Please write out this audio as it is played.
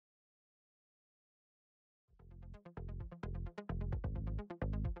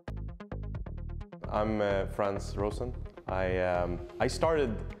I'm Frans Rosen. I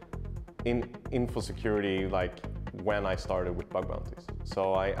started in info security like when I started with bug bounties.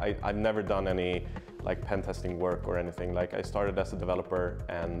 So I've never done any like pen testing work or anything. Like I started as a developer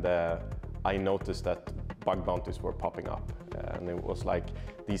and I noticed that bug bounties were popping up. And it was like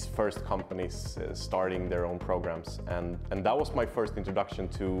these first companies starting their own programs. And that was my first introduction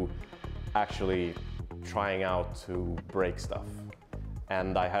to actually trying out to break stuff.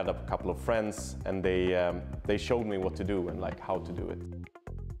 And I had a couple of friends and they showed me what to do and like how to do it.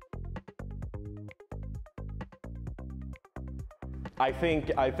 I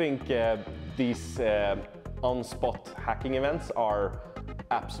think these on-spot hacking events are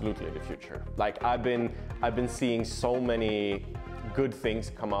absolutely the future. Like I've been seeing so many good things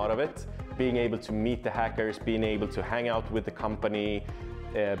come out of it. Being able to meet the hackers, being able to hang out with the company,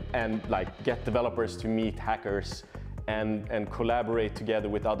 and like get developers to meet hackers and collaborate together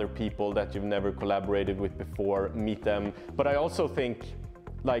with other people that you've never collaborated with before, meet them. But I also think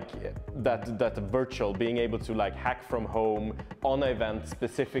like that virtual, being able to like hack from home on an event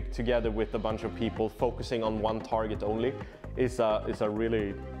specific together with a bunch of people focusing on one target only is a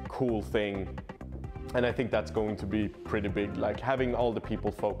really cool thing. And I think that's going to be pretty big, like having all the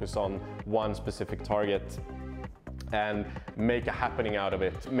people focus on one specific target and make a happening out of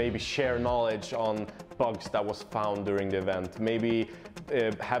it. Maybe share knowledge on bugs that was found during the event. Maybe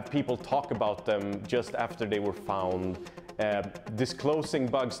have people talk about them just after they were found. Disclosing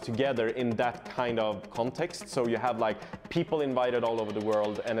bugs together in that kind of context. So you have like people invited all over the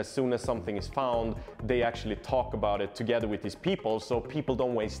world, and as soon as something is found, they actually talk about it together with these people, so people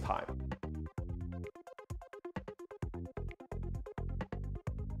don't waste time.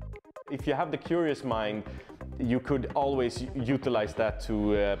 If you have the curious mind, you could always utilize that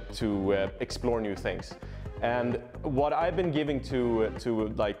to explore new things. And what I've been giving to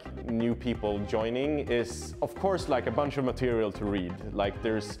like new people joining is, of course, like a bunch of material to read. Like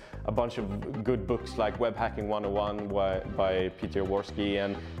there's a bunch of good books like Web Hacking 101 by Peter Jaworski,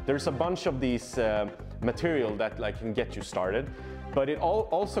 and there's a bunch of these material that like can get you started. But it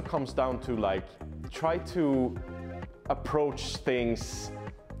also comes down to like try to approach things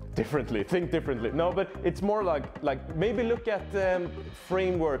differently, think differently. No, but it's more like maybe look at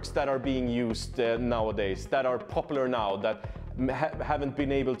frameworks that are being used nowadays, that are popular now, that haven't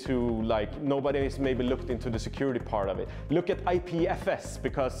been able to, like, nobody has maybe looked into the security part of it. Look at IPFS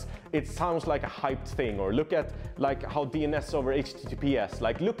because it sounds like a hyped thing, or look at like how DNS over HTTPS,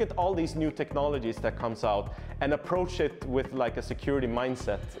 like look at all these new technologies that comes out and approach it with like a security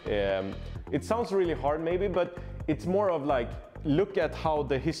mindset. It sounds really hard maybe, but it's more of like, look at how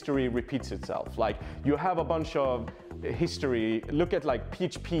the history repeats itself. Like you have a bunch of history, look at like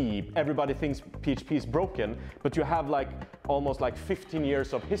PHP, everybody thinks PHP is broken, but you have like almost like 15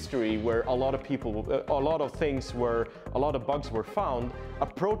 years of history where a lot of people, a lot of bugs were found.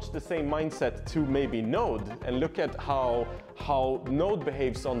 Approach the same mindset to maybe Node and look at how Node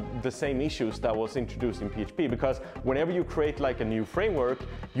behaves on the same issues that was introduced in PHP, because whenever you create like a new framework,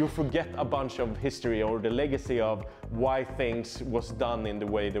 you forget a bunch of history or the legacy of why things was done in the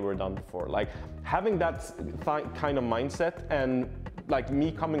way they were done before. Like having that kind of mindset, and like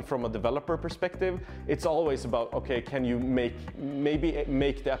me coming from a developer perspective, it's always about, okay, can you maybe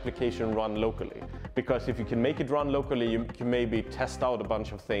make the application run locally? Because if you can make it run locally, you can maybe test out a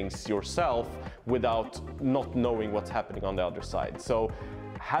bunch of things yourself without not knowing what's happening on the other side. So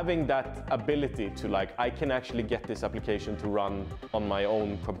having that ability to like, I can actually get this application to run on my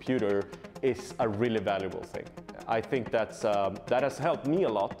own computer is a really valuable thing. I think that has helped me a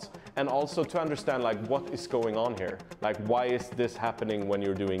lot, and also to understand like what is going on here, like why is this happening when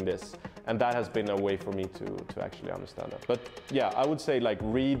you're doing this, and that has been a way for me to actually understand that. But yeah, I would say like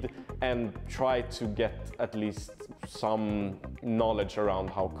read and try to get at least some knowledge around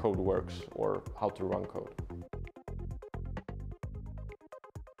how code works or how to run code.